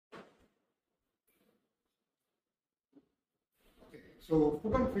So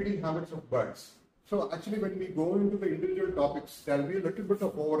food and feeding habits of birds. So actually when we go into the individual topics, there will be a little bit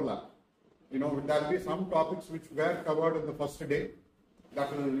of overlap. You know, there will be some topics which were covered in the first day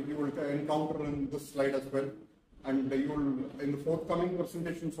that you will encounter in this slide as well. And you will, in the forthcoming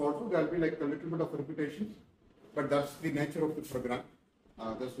presentations also, there will be like a little bit of repetitions, but that's the nature of the program.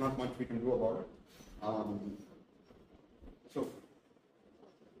 There's not much we can do about it.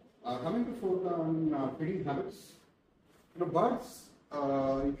 Coming to food and feeding habits, you know, birds,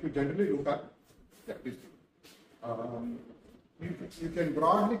 if you generally look at, you can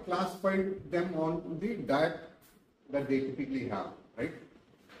broadly classify them on the diet that they typically have, right?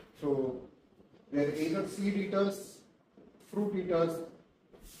 So they're either seed eaters, fruit eaters,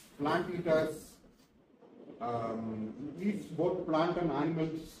 plant eaters, eat both plant and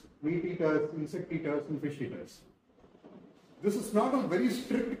animals, meat eaters, insect eaters, and fish eaters. This is not a very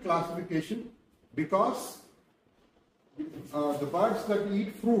strict classification because the birds that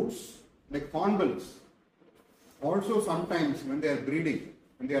eat fruits, like hornbills, also sometimes when they are breeding,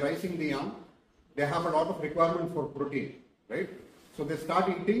 when they are raising the young, they have a lot of requirement for protein, right? So they start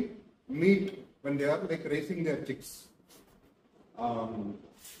eating meat when they are like raising their chicks. And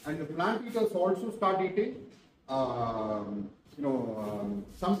the plant eaters also start eating,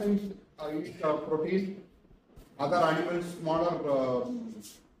 sometimes eat protein, other animals, smaller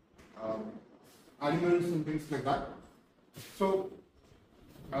animals and things like that. So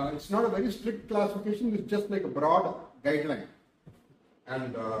it's not a very strict classification, it's just like a broad guideline.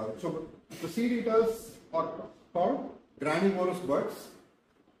 And so the seed eaters are called granivorous birds.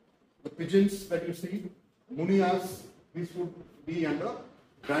 The pigeons that you see, munias, these would be under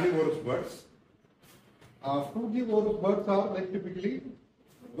granivorous birds. Frugivorous birds are like typically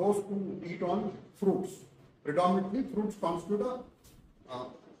those who eat on fruits. Predominantly fruits constitute a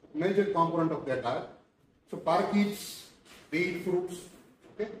major component of their diet. So parakeets, they eat fruits.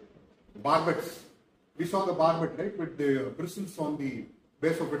 Okay? Barbets, we saw the barbet, right, with the bristles on the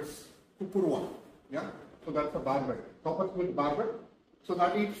base of its kupur one. Yeah, so that's a barbet. Copperfield barbet, so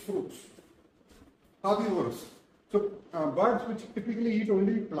that eats fruits. Herbivorous, so birds which typically eat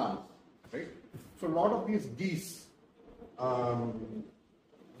only plants, right? So a lot of these geese,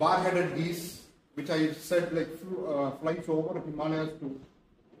 bar-headed geese, which I said like flies over Himalayas to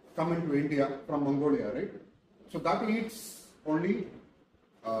come into India from Mongolia, right? So that eats only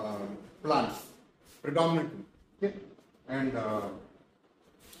plants predominantly, okay? And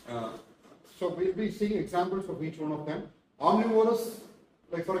so we'll be seeing examples of each one of them. Omnivorous,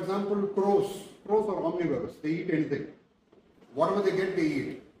 like for example, crows. Crows are omnivorous, they eat anything. Whatever they get, they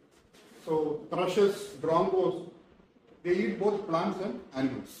eat. So thrushes, drongos, they eat both plants and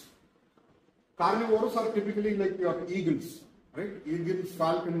animals. Carnivorous are typically like your eagles, right? Eagles,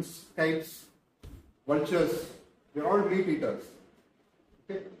 falcons, kites, vultures, they're all meat eaters.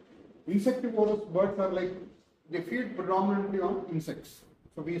 Okay. Insectivorous birds are like, they feed predominantly on insects.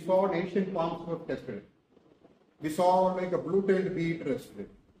 So we saw an Asian palm swift yesterday. We saw like a blue-tailed bee eater yesterday.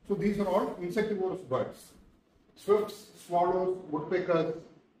 So these are all insectivorous birds. Swifts, swallows, woodpeckers,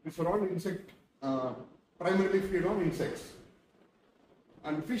 these are all primarily feed on insects.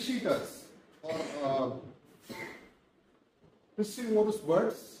 And fish eaters or piscivorous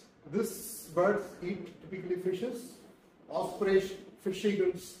birds. These birds eat typically fishes, ospreys, fish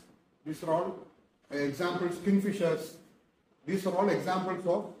eagles. These are all examples, kingfishers. These are all examples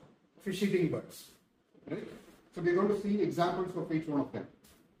of fish-eating birds. Right? So we're going to see examples of each one of them.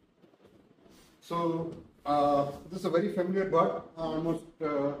 So this is a very familiar bird. Almost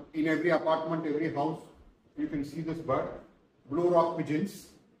in every apartment, every house, you can see this bird. Blue rock pigeons.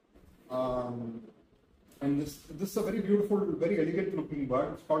 And this is a very beautiful, very elegant looking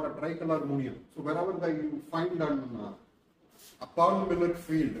bird. It's called a tricolor munia. So wherever you find a pearl millet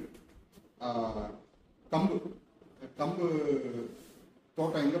field, Kambu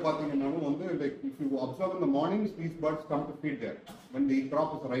Tota inga patheenganalum vandu, like if you observe in the mornings, these birds come to feed there when the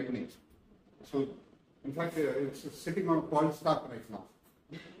crop is ripening. So in fact it's sitting on a pearl stalk right now.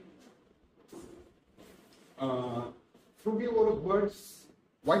 Frugivorous birds,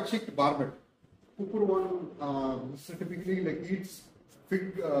 white-cheeked barbet. Kupur one typically like eats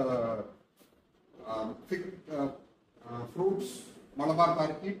fig fruits. Malabar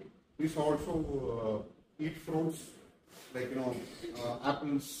parakeet, these also eat fruits like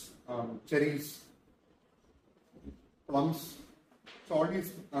apples, cherries, plums. So all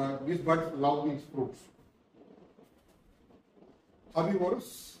these birds love these fruits.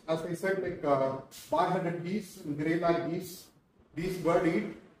 Herbivorous, as I said, like bar-headed geese and grey-lag geese, these birds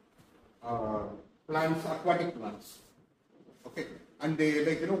eat plants, aquatic plants. Okay, and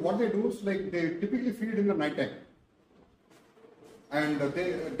they what they do is like they typically feed in the night time. And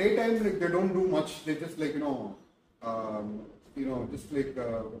daytime, like, they don't do much. They just like just like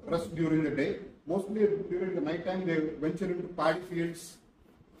rest during the day. Mostly during the night time, they venture into paddy fields,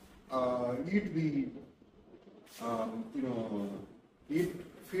 eat the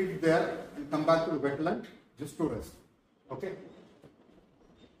feed there, and come back to the wetland just to rest. Okay.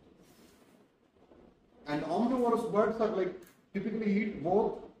 And omnivorous birds are like typically eat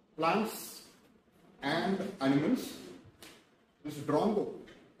both plants and animals. This drongo.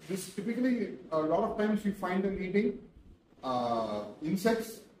 This typically a lot of times you find them eating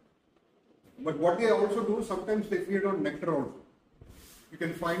insects, but what they also do, sometimes they feed on nectar also. You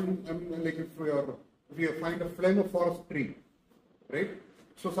can find, like if you find a flammivorous tree, right?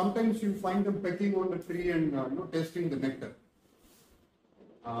 So sometimes you find them pecking on the tree and tasting the nectar.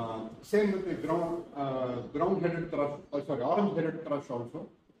 Same with the orange-headed thrush also.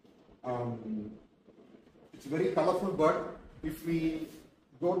 It's a very colorful bird. If we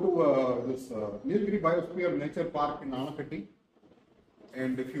go to this Nilgiri Biosphere Nature Park in Anakatti,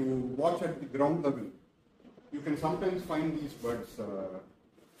 and if you watch at the ground level, you can sometimes find these birds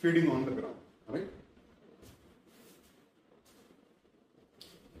feeding on the ground, right?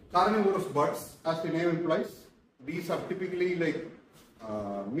 Carnivorous birds, as the name implies, these are typically like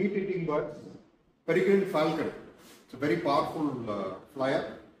meat-eating birds. Peregrine falcon, it's a very powerful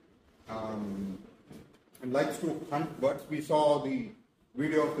flyer and likes to hunt birds. We saw the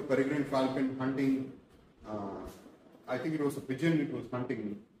video of the peregrine falcon hunting. I think it was a pigeon it was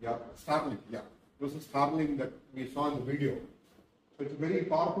hunting. Yeah, starling. Yeah, it was a starling that we saw in the video. So it's a very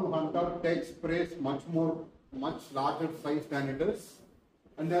powerful hunter. Takes prey much larger size than it is.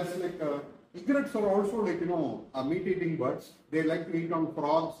 And there's like egrets are also like meat-eating birds. They like to eat on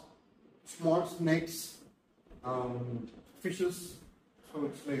frogs, small snakes, fishes. So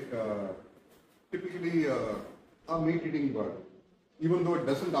it's like typically a meat-eating bird. Even though it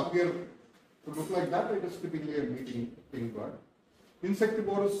doesn't appear to look like that, it is typically a meat-eating bird.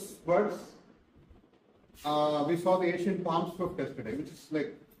 Insectivorous birds. We saw the Asian palm swift yesterday, which is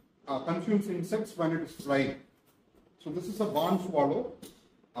like consumes insects when it is flying. So this is a barn swallow.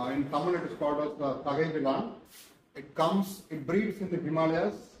 In common, it is called as the Tagaivilan. It breeds in the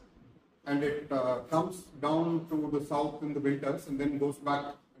Himalayas, and it comes down to the south in the winters, and then goes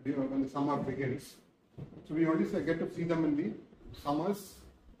back when the summer begins. So we only get to see them in the summers.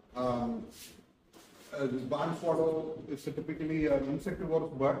 This barn swallow is typically an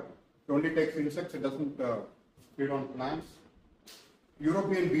insectivorous bird. It only takes insects, it doesn't feed on plants.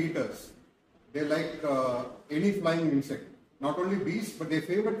 European bee-eaters, they like any flying insect. Not only bees, but their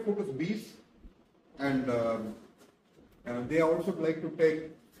favorite food is bees. And they also like to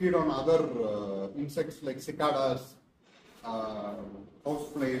feed on other insects like cicadas,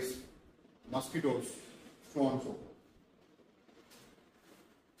 houseflies, mosquitoes, so on and so forth.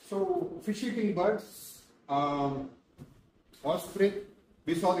 So, fish-eating birds, osprey.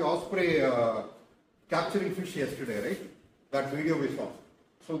 We saw the osprey capturing fish yesterday, right? That video we saw.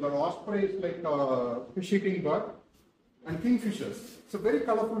 So, the osprey is like a fish-eating bird. And kingfishers. It's a very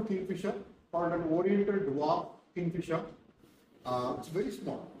colorful kingfisher called an oriental dwarf kingfisher. It's very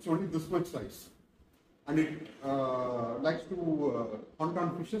small. It's only this much size. And it likes to hunt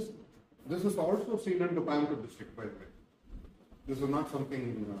on fishes. This is also seen in Coimbatore district, by the way. This is not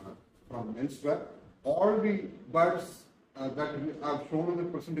something from elsewhere. All the birds that I've shown in the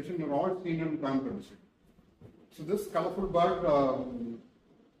presentation are all seen in Coimbatore district. So this colorful bird,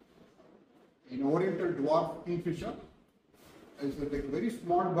 in oriental dwarf kingfisher, is like a very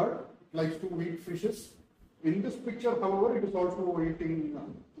small bird, likes to eat fishes. In this picture, however, it is also eating,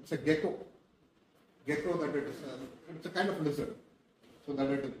 it's a gecko. Gecko that it is, it's a kind of lizard. So that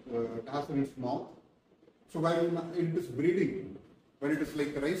it has in its mouth. So when it is breeding, when it is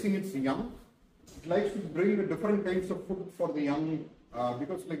like raising its young, it likes to bring the different kinds of food for the young,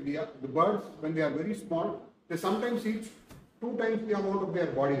 because like the birds, when they are very small, they sometimes eat 2 times the amount of their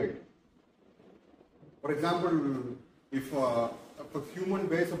body weight. For example, if a human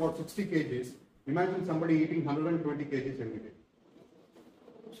weighs about 60 kgs, imagine somebody eating 120 kgs every day.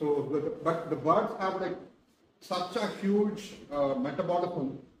 So, but the birds have like such a huge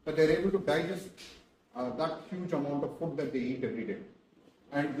metabolism that they're able to digest that huge amount of food that they eat every day.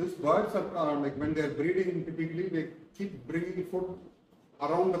 And these birds are like when they're breeding, typically they keep bringing food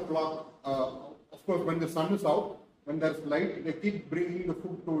around the clock. Of course, when the sun is out, when there's light, they keep bringing the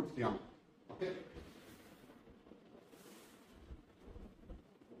food to its young. Okay.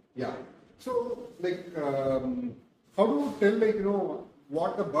 Yeah. So, like, how do you tell, like,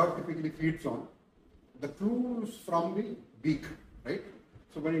 what the bird typically feeds on? The clue is from the beak, right?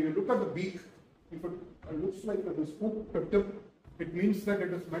 So, when you look at the beak, if it looks like this hook tip, it means that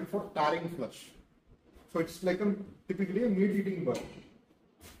it is meant for tearing flesh. So it's like typically a meat-eating bird.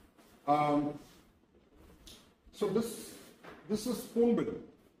 So this is spoonbill.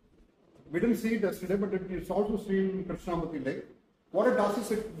 We didn't see it yesterday, but it is also seen in Krishnamati Lake. What it does is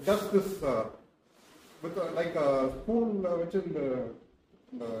it does this with like a spoon which in the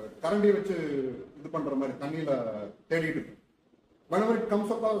currently which இது பண்ற மாதிரி தண்ணியில தேடிட்டு. Whenever it comes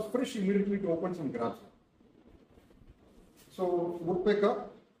across fish, immediately it opens and grabs it. So woodpecker,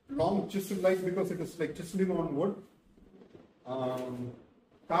 long chisel-like because it is like chiseling on wood.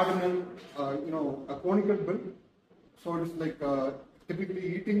 Cardinal, a conical bill. So it is like typically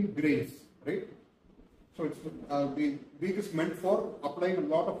eating grains, right? So it's the beak is meant for applying a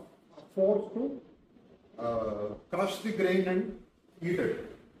lot of force to crush the grain and eat it.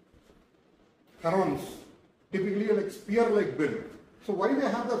 Herons, typically like spear-like bill. So why they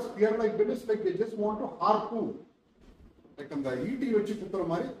have that spear-like bill is like they just want to harpoon. Like on the ET vachi kutra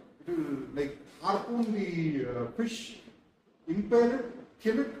mari, it will like harpoon the fish, impale it,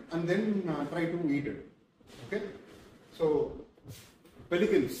 kill it, and then try to eat it. Okay? So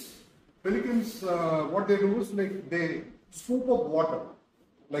pelicans, what they do is like they scoop up water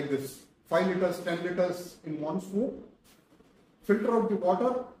like this, 5 liters, 10 liters in one swoop, filter out the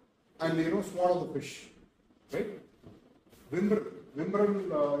water, and swallow the fish, right? Whimbrel,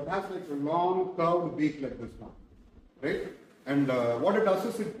 it has like a long curved beak like this one, right? And what it does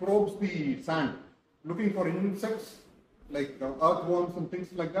is it probes the sand, looking for insects like earthworms and things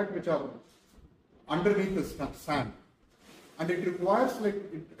like that, which are underneath the sand. And it requires like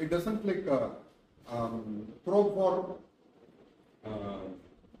it doesn't like probe for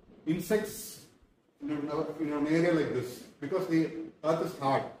insects in an area like this because the earth is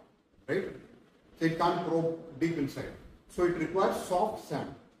hard, right? So it can't probe deep inside. So it requires soft sand,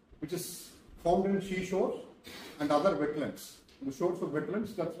 which is found in seashores and other wetlands. In the shores of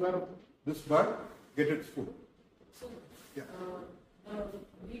wetlands, that's where this bird gets its food. So,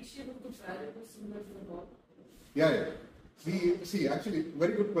 beak shape of the parrot is similar to the dog? Yeah. See, actually,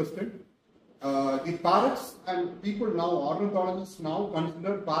 very good question. The parrots and people now, ornithologists now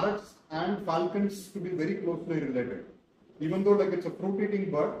consider parrots and falcons to be very closely related. Even though like it's a fruit-eating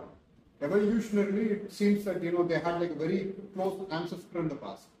bird, evolutionarily it seems that they had like a very close ancestor in the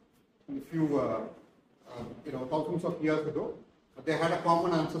past. A few thousands of years ago, they had a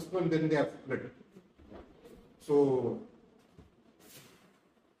common ancestor and then they have split. So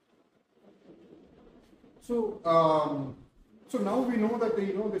now we know that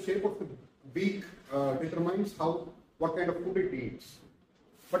the shape of the beak determines what kind of food it eats.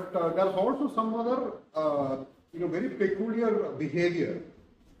 But there is also some other very peculiar behavior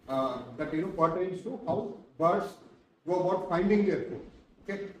that pertains to how birds go about finding their food.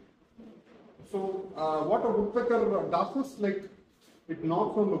 Okay. So what a woodpecker does is like it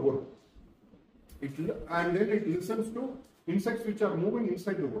knocks on the wood, and then it listens to insects which are moving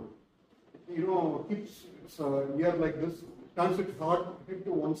inside the wood. Keeps its ear like this, turns its heart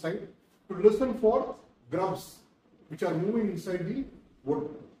to one side to listen for grubs which are moving inside the wood.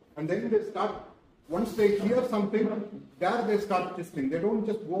 And then they start, once they hear something, there they start chiseling. They don't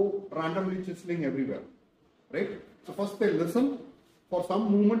just go randomly chiseling everywhere, right? So first they listen for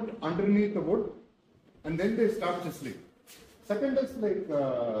some movement underneath the wood, and then they start chiseling. Second is like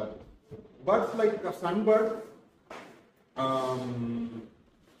birds like a sunbird.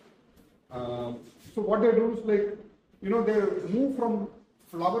 So what they do is like, they move from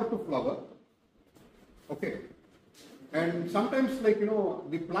flower to flower. Okay. And sometimes like,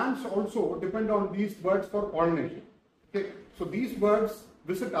 the plants also depend on these birds for pollination. Okay. So these birds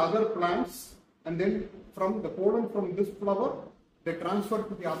visit other plants and then from the pollen from this flower, they transfer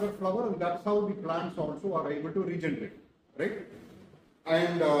to the other flower, and that's how the plants also are able to regenerate, right?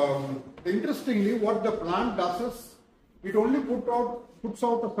 And interestingly, what the plant does is, it only puts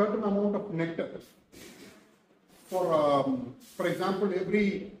out a certain amount of nectar. For example,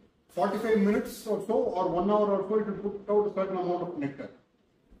 every 45 minutes or so, or 1 hour or so, it will put out a certain amount of nectar.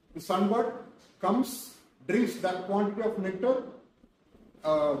 The sunbird comes, drinks that quantity of nectar,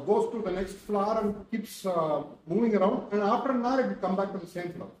 goes to the next flower and keeps moving around, and after an hour it will come back to the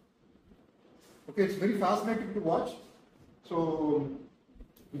same flower. Okay, it's very fascinating to watch. So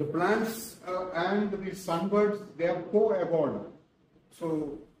the plants and the sunbirds, they have co-evolved.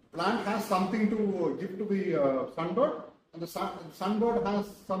 So plant has something to give to the sunbird, and the sunbird has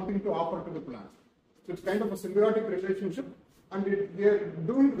something to offer to the plant. So it's kind of a symbiotic relationship, and they are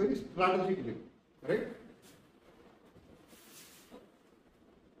doing it very strategically, right?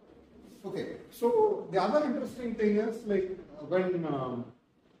 Okay, so the other interesting thing is like when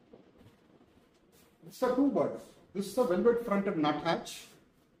these are two birds. This is a velvet-fronted nuthatch.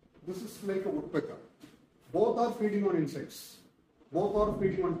 This is like a woodpecker. Both are feeding on insects. Both are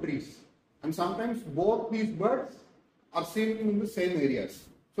feeding on trees. And sometimes both these birds are seen in the same areas.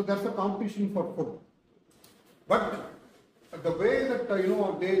 So there's a competition for food. But the way that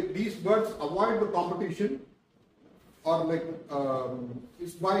these birds avoid the competition or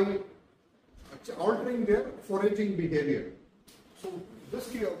is by altering their foraging behavior. So this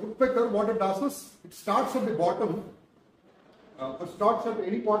woodpecker, what it does is, it starts at the bottom, starts at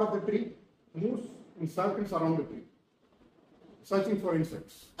any part of the tree, moves in circles around the tree, searching for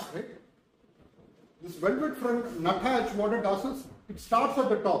insects. Right? This velvet front nuthatch, what it does is, it starts at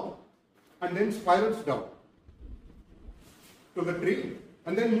the top and then spirals down to the tree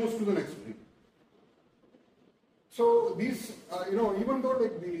and then moves to the next tree. So these, even though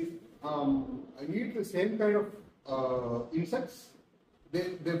eat the same kind of insects,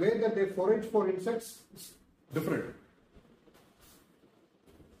 the way that they forage for insects is different.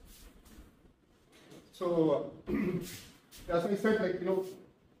 So, as I said,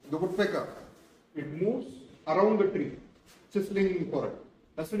 the woodpecker, it moves around the tree, chiseling for it.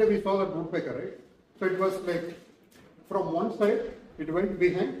 Yesterday we saw that woodpecker, right? So it was like from one side, it went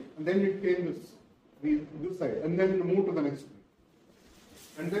behind, and then it came this side, and then moved to the next tree.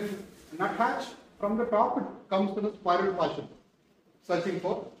 And then nuthatch, from the top, it comes to the spiral fashion, searching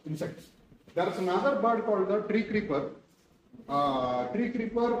for insects. There is another bird called the tree creeper. Tree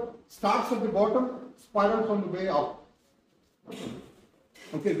creeper starts at the bottom, spirals on the way up.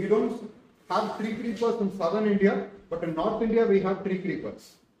 Okay, we don't have tree creepers in southern India, but in North India we have tree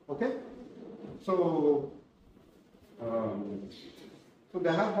creepers. Okay, so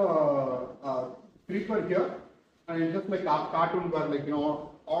they have a creeper here, and it's just like a cartoon where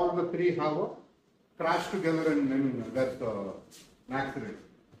all the three have a crash together and then there's an accident.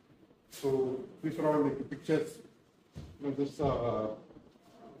 So these are all like pictures. This an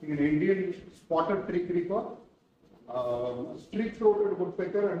Indian spotted tree creeper, streak-throated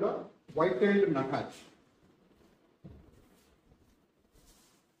woodpecker, and a white-tailed nuthatch.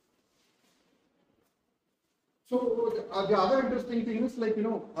 So the other interesting thing is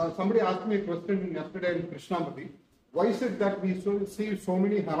somebody asked me a question yesterday in Krishnapati. Why is it that we see so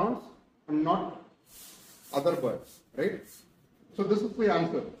many herons and not other birds, right? So this is the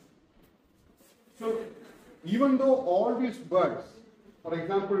answer. So even though all these birds, for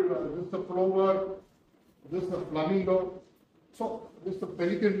example, this is a plover, this is a flamingo, so this is a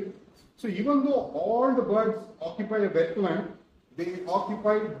pelican. So even though all the birds occupy a wetland, they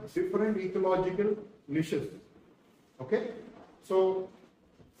occupy different ecological niches. Okay, so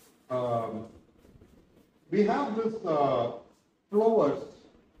we have this plovers,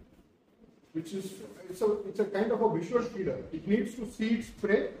 which is it's a kind of a visual feeder. It needs to see its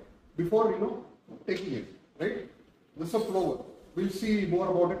prey before taking it. Right? This is a plover. We'll see more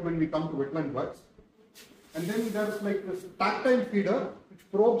about it when we come to wetland birds. And then there's this tactile feeder which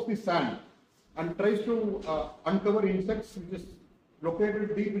probes the sand and tries to uncover insects which is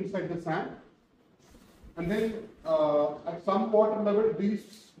located deep inside the sand. And then at some water level,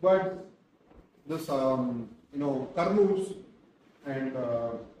 these birds, this curlews and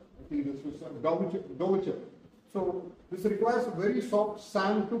I think this was dovecur. So this requires a very soft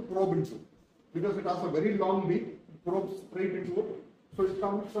sand to probe into, because it has a very long beak, it probes straight into it. So it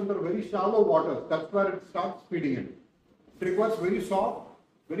comes under very shallow water. That's where it starts feeding in. It requires very soft,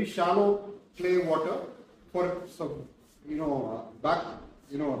 very shallow clay water for its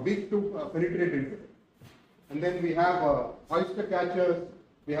beak to penetrate into it. And then we have oyster catchers,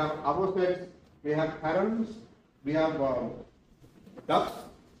 we have avocets, we have herons, we have ducks,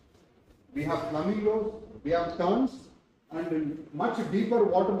 we have flamingos, we have terns, and in much deeper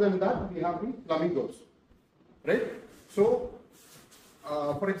water than that, we have the flamingos. Right? So,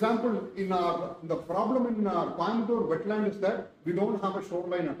 for example, the problem in Coimbatore wetland is that we don't have a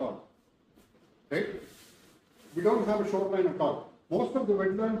shoreline at all. Right? We don't have a shoreline at all. Most of the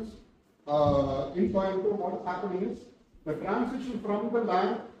wetlands in Coimbatore, what is happening is the transition from the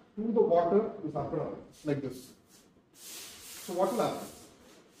land to the water is abrupt. It's like this. So what will happen?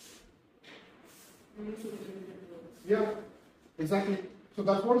 Yeah, exactly. So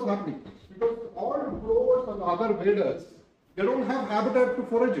that's what is happening. Because all the plovers and other waders, they don't have habitat to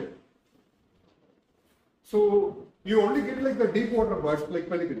forage it. So you only get the deep water birds like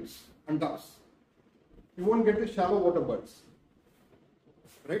pelicans and ducks. You won't get the shallow water birds.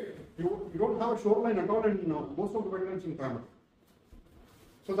 Right? You don't have a shoreline at all in most of the wetlands in Coimbatore.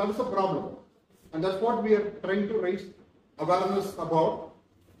 So that is a problem. And that's what we are trying to raise awareness about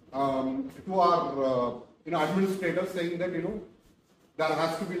to our administrators, saying that there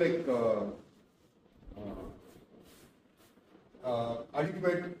has to be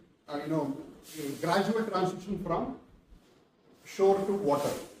adequate, gradual transition from shore to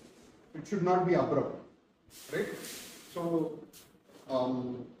water. It should not be abrupt, right? So,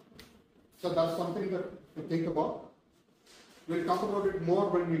 so that's something that to think about. We'll talk about it more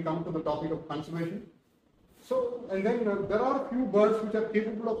when we come to the topic of conservation. So, and then there are a few birds which are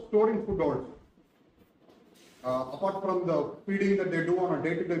capable of storing food also. Apart from the feeding that they do on a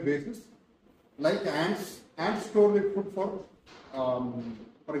day-to-day basis, like ants, ants store their food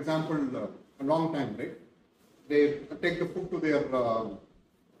for example, a long time, right? They take the food to their,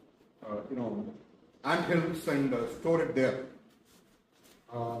 ant hills and store it there.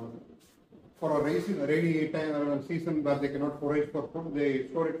 For a rainy time season where they cannot forage for food, they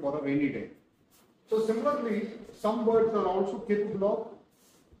store it for a rainy day. So similarly, some birds are also capable of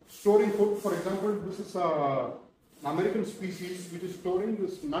storing food. For example, this is an American species which is storing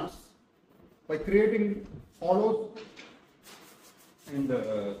these nuts by creating hollows, and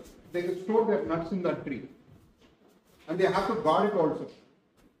they can store their nuts in that tree. And they have to guard it also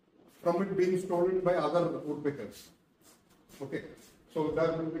from it being stolen by other woodpeckers. Okay, so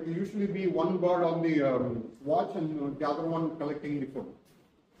there will usually be one bird on the watch and the other one collecting the food.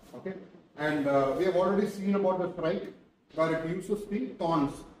 Okay, and we have already seen about the shrike, where it uses the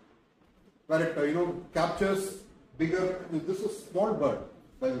thorns, where it captures bigger. This is a small bird,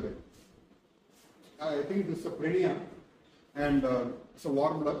 by the way. I think this is a Prinia, and it's a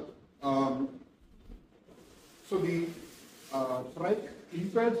warbler. So the shrike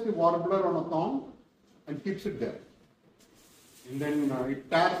impales the warbler on a thorn and keeps it there. And then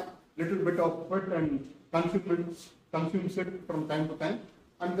it tears little bit of it and consumes it from time to time.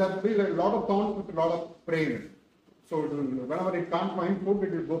 And there will be a lot of thorns with a lot of prey in it. So whenever it can't find food,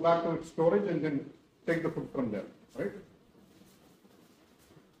 it will go back to its storage and then take the food from there, right?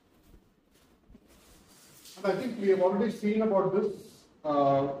 And I think we have already seen about this,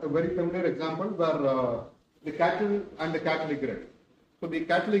 a very familiar example where the cattle and the cattle egret. So the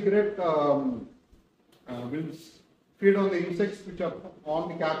cattle egret will feed on the insects which are on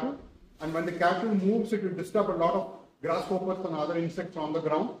the cattle, and when the cattle moves, it will disturb a lot of grasshoppers and other insects on the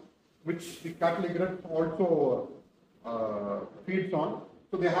ground, which the cattle egret also feeds on.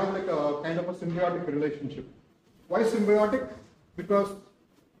 So they have like a kind of a symbiotic relationship. Why symbiotic? Because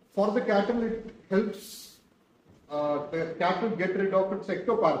for the cattle, it helps the cattle get rid of its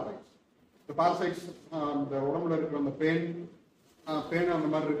ectoparasites. The parasites, the உடம்புல இருக்கிற அந்த pan அந்த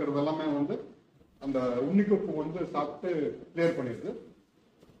மாதிரி இருக்கிறது எல்லாமே வந்து அந்த உண்ணிக்கொப்பு வந்து சாப்பிட்டு கிளியர் பண்ணிடுது.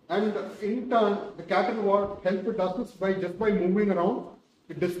 And in turn, the cattle what help it does this by just by moving around,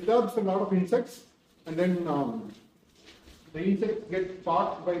 it disturbs a lot of insects, and then the insects get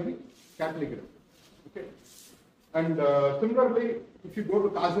parked by the cattle egret. Okay, and similarly, if you go to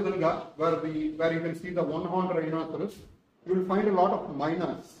Kaziranga, where you can see the one-horned rhinoceros, you will find a lot of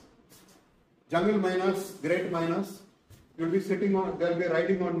mynas, jungle mynas, great mynas. You will be sitting on, they will be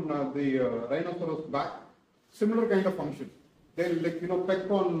riding on the rhinoceros back. Similar kind of function. They'll peck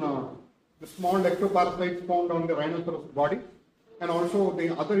on the small ectoparasites found on the rhinoceros body, and also the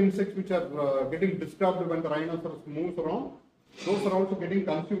other insects which are getting disturbed when the rhinoceros moves around. Those are also getting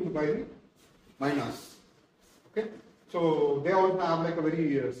consumed by the mynas. Okay, so they also have like a very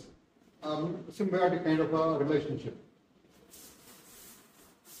symbiotic kind of a relationship.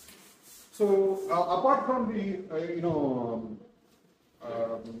 So apart from the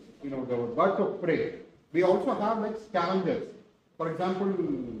the birds of prey, we also have like scavengers. For example,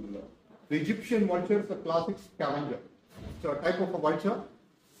 the Egyptian vulture is a classic scavenger. It's a type of a vulture.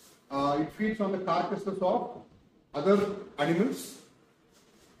 It feeds on the carcasses of other animals,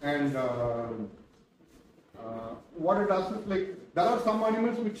 and what it does is like there are some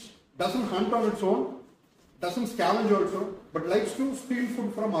animals which doesn't hunt on its own, doesn't scavenge also, but likes to steal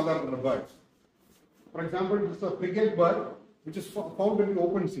food from other birds. For example, this is a frigate bird which is found in the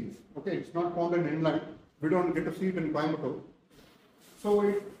open seas. Okay, it's not found in inland. We don't get to see it in Coimbatore.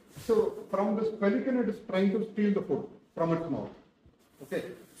 So from this pelican, it is trying to steal the food from its mouth. Okay,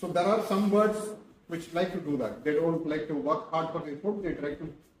 so there are some birds which like to do that. They don't like to work hard for their food. They try to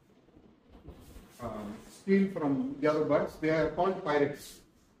steal from the other birds. They are called pirates.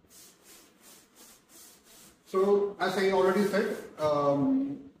 So, as I already said,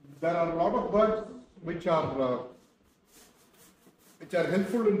 there are a lot of birds which are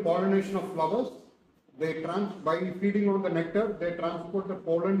helpful in pollination of flowers. By feeding on the nectar, they transport the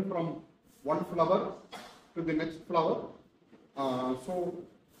pollen from one flower to the next flower. In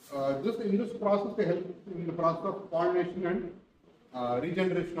this process, they help in the process of pollination and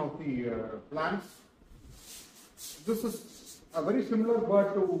regeneration of the plants. This is a very similar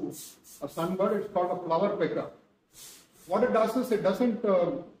bird to a sunbird. It's called a flower pecker. what it does is it doesn't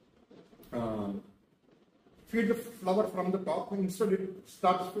uh, feed the flower from the top. Instead, it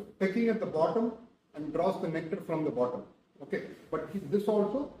starts pecking at the bottom and draws the nectar from the bottom. Okay, but this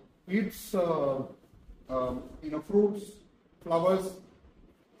also eats fruits, flowers,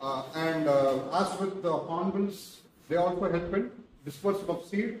 and as with the hornbills, they also help in dispersal of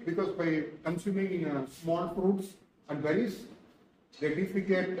seed, because by consuming small fruits and berries, they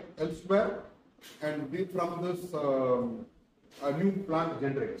defecate elsewhere, and from this a new plant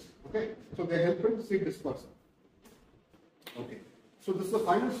generates. Okay, so they help in seed dispersal. Okay, so this is the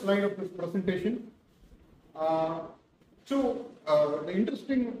final slide of this presentation. The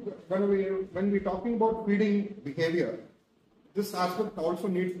interesting, when we talking about feeding behavior, this aspect also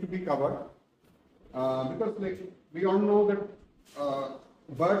needs to be covered, because like we all know that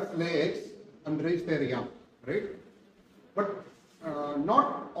birds lay eggs and raise their young, right? But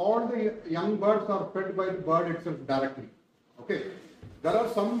not all the young birds are fed by the bird itself directly. Okay, there are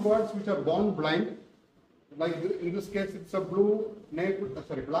some birds which are born blind. Like in this case, it's a black-naped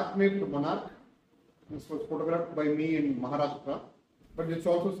monarch. This was photographed by me in Maharashtra, but it's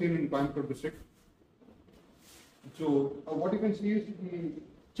also seen in Coimbatore district. So what you can see is the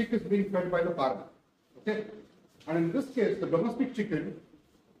chick is being fed by the parent. Okay, and in this case, the domestic chicken,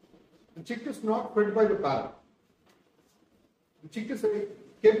 the chick is not fed by the parent. The chick is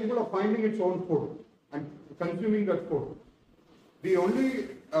capable of finding its own food and consuming that food. The only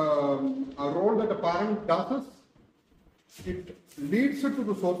role that a parent does is it leads it to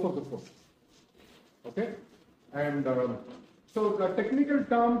the source of the food. Okay, and so the technical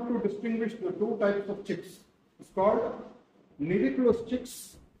term to distinguish the two types of chicks is called nidicolous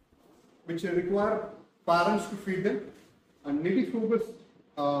chicks, which require parents to feed them, and nidifugous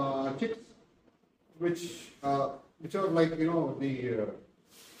chicks, which are like the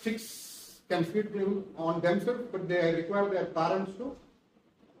chicks can feed them on themselves, but they require their parents to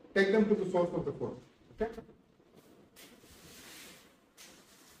take them to the source of the food. Okay.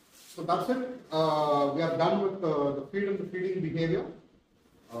 So that's it. We are done with the feed and the feeding behavior.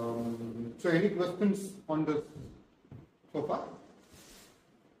 So any questions on this so far?